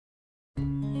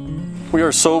We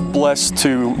are so blessed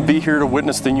to be here to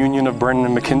witness the union of Brandon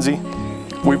and McKenzie.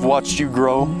 We've watched you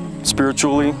grow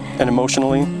spiritually and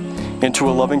emotionally into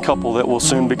a loving couple that will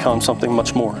soon become something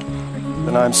much more.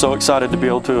 And I'm so excited to be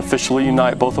able to officially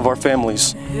unite both of our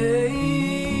families.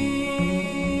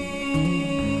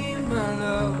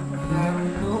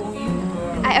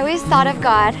 I always thought of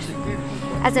God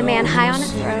as a man high on a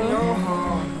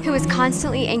throne who was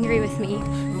constantly angry with me,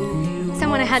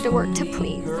 someone I had to work to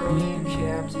please.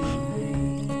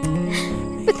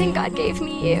 But then God gave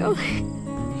me you.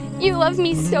 You love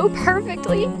me so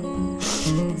perfectly,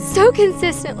 so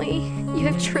consistently. You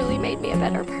have truly made me a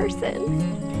better person.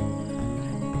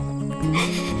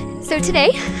 So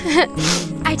today,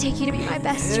 I take you to be my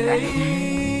best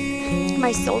friend,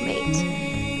 my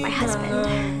soulmate, my husband.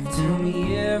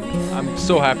 I'm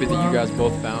so happy that you guys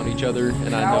both found each other,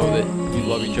 and I know that you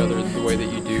love each other the way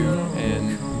that you do,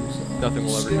 and nothing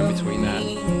will ever come between that.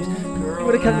 You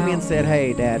would have come to me and said,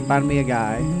 "Hey, Dad, find me a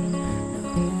guy.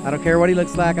 I don't care what he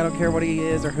looks like, I don't care what he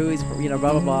is or who he's, you know,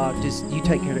 blah, blah, blah. Just you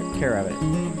take care of it."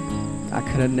 I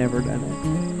could have never done it.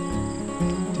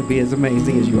 To be as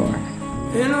amazing as you are.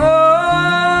 And oh,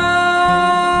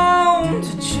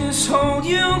 to just hold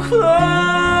you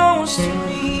close to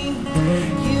me.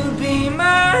 You'd be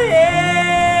my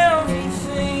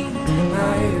everything,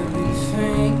 my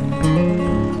everything.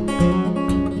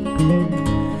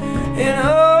 And oh,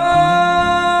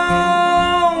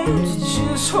 to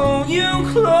just hold you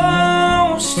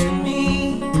close to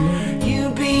me.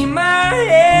 You'd be my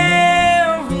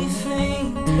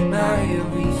everything, my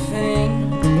everything.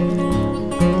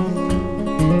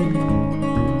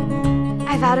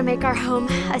 I vow to make our home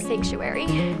a sanctuary,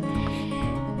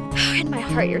 and my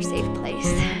heart your safe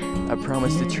place. I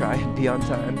promise to try and be on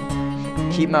time,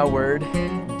 keep my word,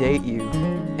 date you,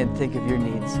 and think of your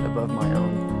needs above my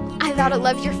own. I vow to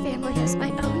love your family as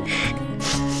my own,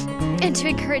 and to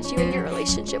encourage you in your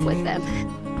relationship with them.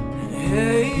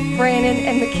 Brandon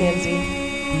and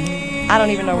McKenzie, I don't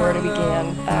even know where to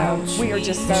begin. We are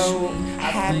just so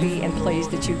happy and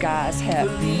pleased that you guys have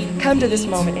come to this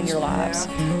moment in your lives.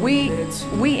 We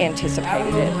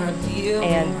anticipated it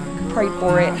and prayed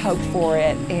for it, hoped for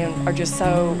it, and are just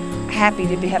so happy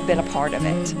to have been a part of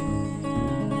it.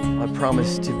 I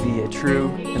promise to be a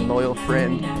true and loyal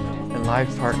friend and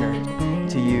life partner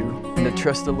to you, and to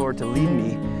trust the Lord to lead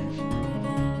me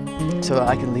so that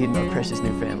I can lead my precious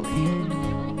new family.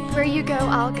 Where you go,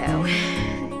 I'll go.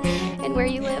 And where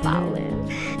you live, I'll live.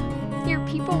 Your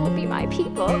people will be my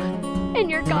people, and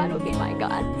your God will be my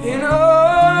God. And oh,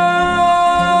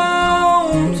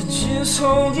 to just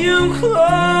hold you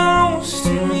close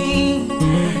to me.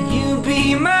 You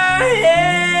be my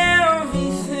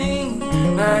everything,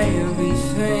 my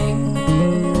everything.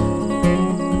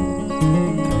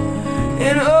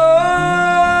 And oh,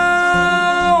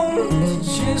 to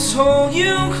just hold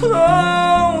you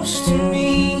close to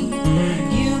me.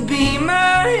 You be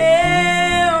my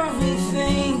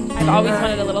everything. I've always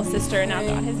wanted a little sister, and now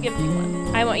God has given me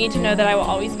one. I want you to know that I will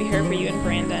always be here for you and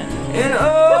Brandon. And oh,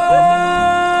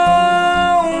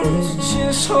 to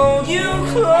just hold you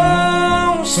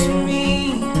close to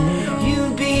me. You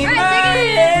be my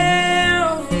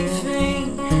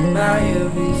everything, my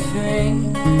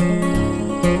everything.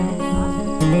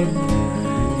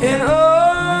 And oh,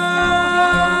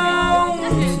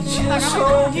 to just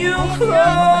hold you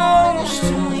close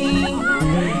to me.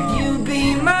 You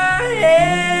be my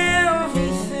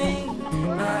everything.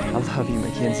 I love you,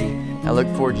 McKenzie. I look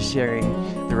forward to sharing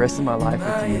the rest of my life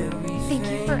with you. Thank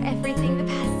you for everything the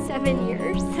past 7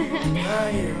 years.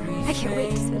 I can't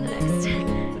wait to spend the next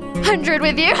 100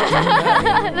 with you.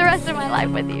 The rest of my life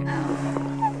with you.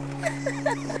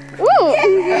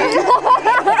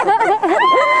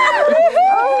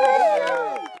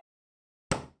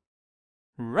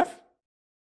 Ruff.